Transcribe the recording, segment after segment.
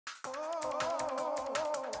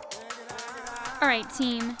Alright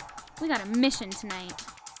team, we got a mission tonight.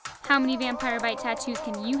 How many vampire bite tattoos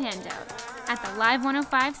can you hand out at the Live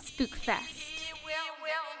 105 Spookfest?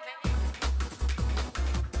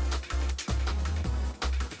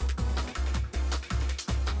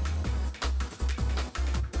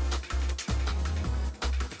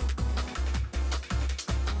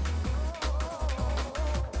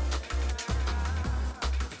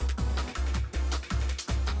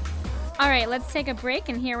 Alright, let's take a break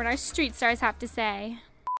and hear what our street stars have to say.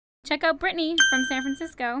 Check out Brittany from San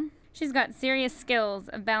Francisco. She's got serious skills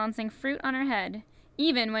of balancing fruit on her head,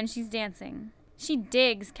 even when she's dancing. She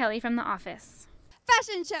digs Kelly from The Office.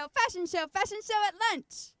 Fashion show, fashion show, fashion show at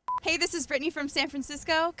lunch. Hey, this is Brittany from San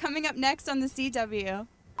Francisco, coming up next on the CW.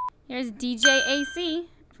 Here's DJ AC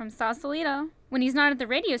from Sausalito. When he's not at the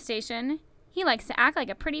radio station, he likes to act like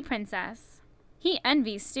a pretty princess. He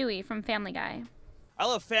envies Stewie from Family Guy. I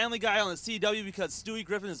love Family Guy on the CW because Stewie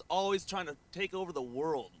Griffin is always trying to take over the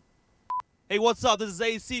world. Hey, what's up? This is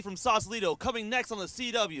AC from Sausalito, coming next on the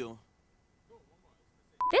CW.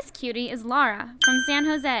 This cutie is Laura from San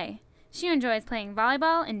Jose. She enjoys playing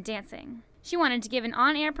volleyball and dancing. She wanted to give an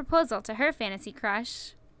on-air proposal to her fantasy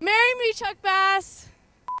crush. Marry me, Chuck Bass.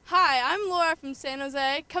 Hi, I'm Laura from San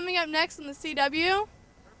Jose, coming up next on the CW.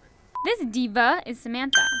 This diva is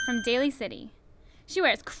Samantha from Daly City. She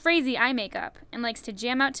wears crazy eye makeup and likes to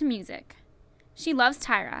jam out to music. She loves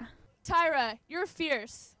Tyra. Tyra, you're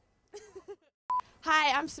fierce.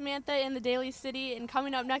 Hi, I'm Samantha in the Daly City and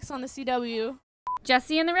coming up next on the CW.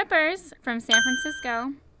 Jesse and the Rippers from San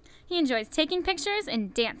Francisco. He enjoys taking pictures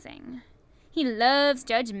and dancing. He loves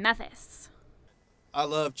Judge Mathis. I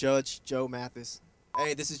love Judge Joe Mathis.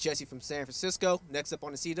 Hey, this is Jesse from San Francisco. Next up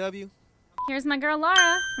on the CW. Here's my girl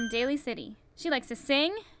Laura from Daly City. She likes to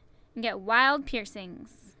sing and get wild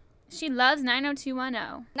piercings. She loves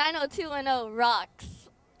 90210. 90210 rocks.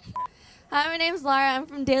 Hi, my name's Laura. I'm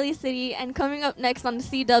from Daly City, and coming up next on the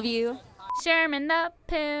CW. Sherman the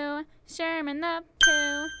Pooh, Sherman the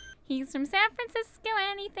Pooh. He's from San Francisco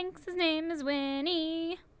and he thinks his name is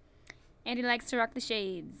Winnie. And he likes to rock the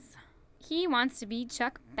shades. He wants to be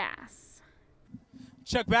Chuck Bass.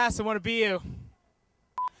 Chuck Bass, I want to be you.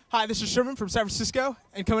 Hi, this is Sherman from San Francisco,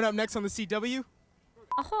 and coming up next on the CW.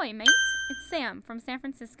 Ahoy, mate. It's Sam from San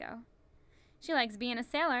Francisco. She likes being a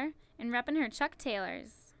sailor and repping her Chuck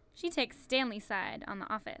Taylors. She takes Stanley's side on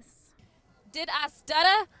The Office. Did I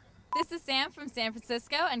stutter? This is Sam from San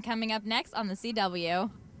Francisco, and coming up next on the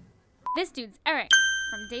CW. This dude's Eric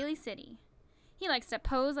from Daly City. He likes to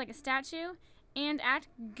pose like a statue and act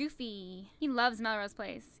goofy. He loves Melrose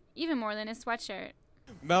Place, even more than his sweatshirt.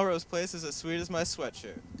 Melrose Place is as sweet as my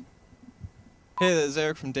sweatshirt. Hey, this is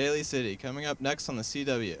Eric from Daly City, coming up next on the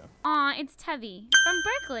CW. Aw, it's Tevi from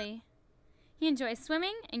Berkeley. He enjoys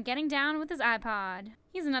swimming and getting down with his iPod.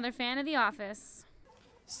 He's another fan of The Office.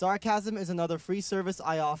 Sarcasm is another free service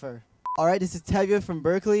I offer. Alright, this is Tevia from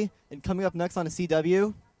Berkeley, and coming up next on the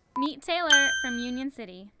CW. Meet Taylor from Union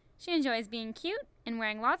City. She enjoys being cute and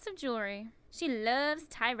wearing lots of jewelry. She loves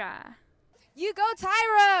Tyra. You go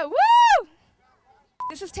Tyra! Woo!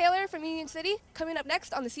 This is Taylor from Union City, coming up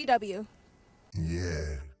next on the CW.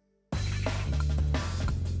 Yeah.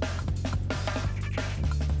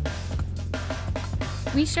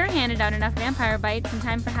 We sure handed out enough vampire bites in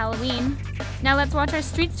time for Halloween. Now let's watch our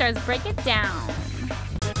street stars break it down.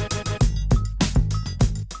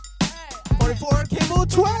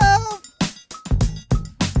 44cable12!